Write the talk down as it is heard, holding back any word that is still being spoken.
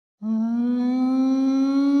Man,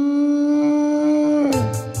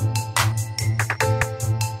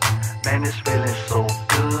 this feeling so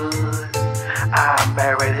good. I'd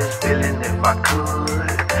marry this feeling if I could.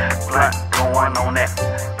 Blunt blowing on that,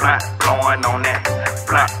 blunt blowing on that,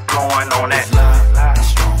 blunt blowing on that. Loud and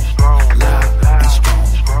strong, loud and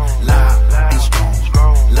strong, loud and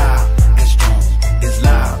strong, loud and strong. It's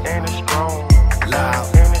loud And it's strong,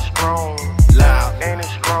 loud and it's strong, loud and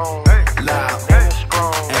it's strong, loud and it's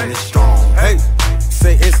strong, and it's strong. Hey,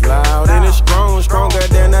 say it's loud and it's strong, stronger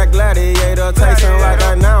than a gladiator, tasting like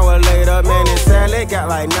an hour later. Man, this salad got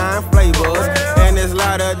like 9 flavors, and it's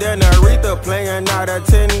louder than Aretha playing out of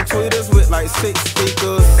 10 tweeters with like 6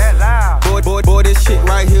 speakers. that loud. Boy, this shit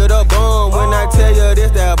right here the bomb. When I tell you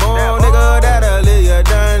this, that bomb, nigga, that'll leave you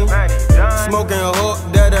done. Smoking hook,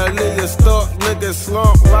 that'll leave you stuck, looking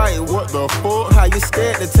slump like what the fuck? How you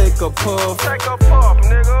scared to take a puff? Take a puff,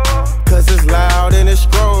 nigga. Cause it's loud and it's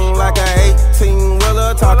strong, like a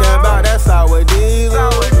 18-wheeler, talking about that sour diesel.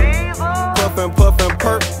 Puffin',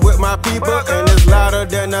 perk with my people, and it's louder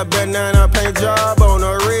than a banana paint job on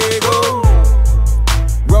a Regal.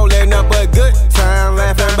 Rolling up a good time,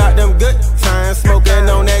 laughing about them good times, smoking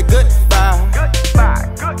on that good vibe.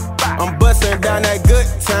 I'm busting down that good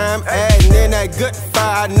time, adding in that good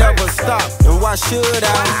fire. I never stop, and why should I?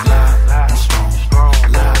 Loud and strong,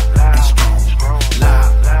 loud and strong,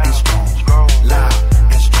 loud and strong, loud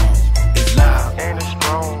and strong. It's loud And it's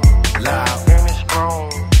strong, loud and it's strong,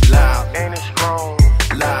 loud and it's strong,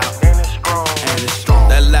 loud and it's strong. and it's strong.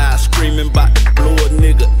 That loud screaming bout to blow a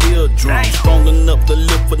nigga eardrum. Strong enough to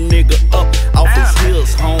lift a nigga up off his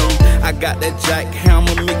heels home. I got that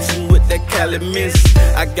jackhammer mixing with that Cali mist.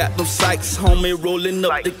 I got them Sykes, homie, rolling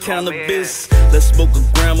up the cannabis. Let's smoke a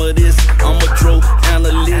gram of this, I'm a drug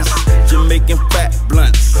analyst. Jamaican fat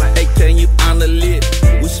blunts, hey, can you honor lit?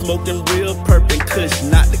 We smoking real perp and kush,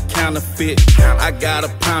 not the counterfeit. I got a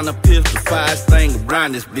pound of piff, the finest thing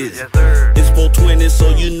around this bitch. It's 420, so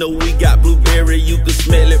you know we got blueberry, you can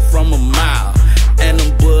smell it from a mile. And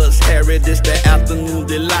them buds, Harry, this the afternoon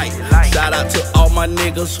delight. Shout out to all my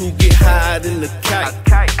niggas who get high in the kite.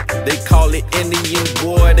 They call it Indian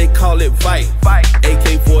boy, they call it Vite.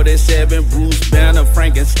 AK-47, Bruce Banner,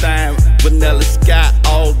 Frankenstein, Vanilla Sky,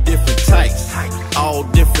 all different types. All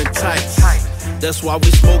different types. That's why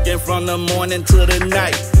we smoking from the morning to the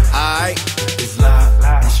night. Alright? It's loud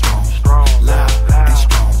and strong, loud and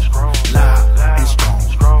strong, loud and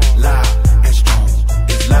strong, loud and strong.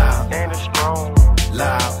 It's loud And it's strong,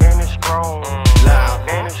 loud and it's strong, loud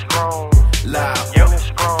and it's strong, loud and it's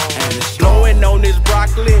strong. and it's strong. Blowing on this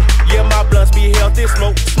broccoli, yeah, my blunts be healthy.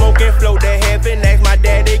 Smoking flow to heaven. Ask my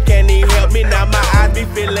daddy, can he help me? Now my eyes be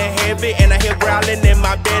feeling heavy, and I hear growling in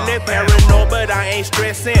my belly. Paranoid, but I ain't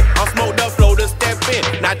stressing. I'm smoked up, flow to step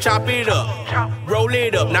in. Now chop it up, roll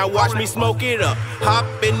it up. Now watch me smoke it up. Hop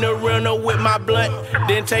in the runner with my blunt,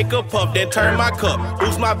 then take a puff, then turn my cup.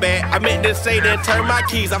 Oops, my bad. I meant to say then turn my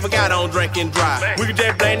keys. I forgot I don't drink and drive. We could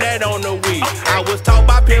just blame that on the weed. I was taught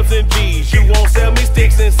by pimps and G's. You won't sell me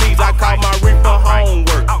sticks and seeds. I call my reefer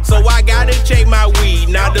homework, so I gotta check my weed.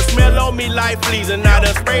 Now the smell on me like fleas, and I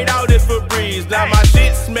done sprayed all this Febreze. Now my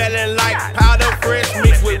shit smelling like powder fresh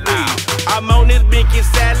mixed with weed. I'm on this binky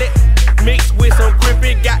salad, mixed with some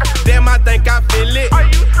crimpy. Goddamn, I think I feel it. Are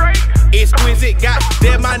you straight? Exquisite,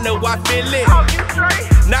 goddamn, I know I feel it. Are you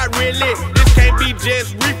straight? Not really, this can't be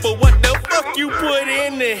just reefer. What the fuck you put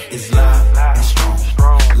in it? It's loud and strong,